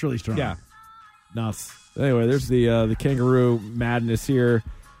are naturally strong. Yeah. Nuts. Anyway, there's the kangaroo madness here.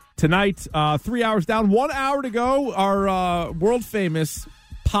 Tonight, 3 hours down, 1 hour to go. Our world-famous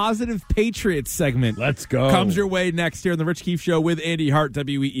Positive Patriots segment. Let's go. Comes your way next here on The Rich Keefe Show with Andy Hart,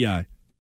 WEEI.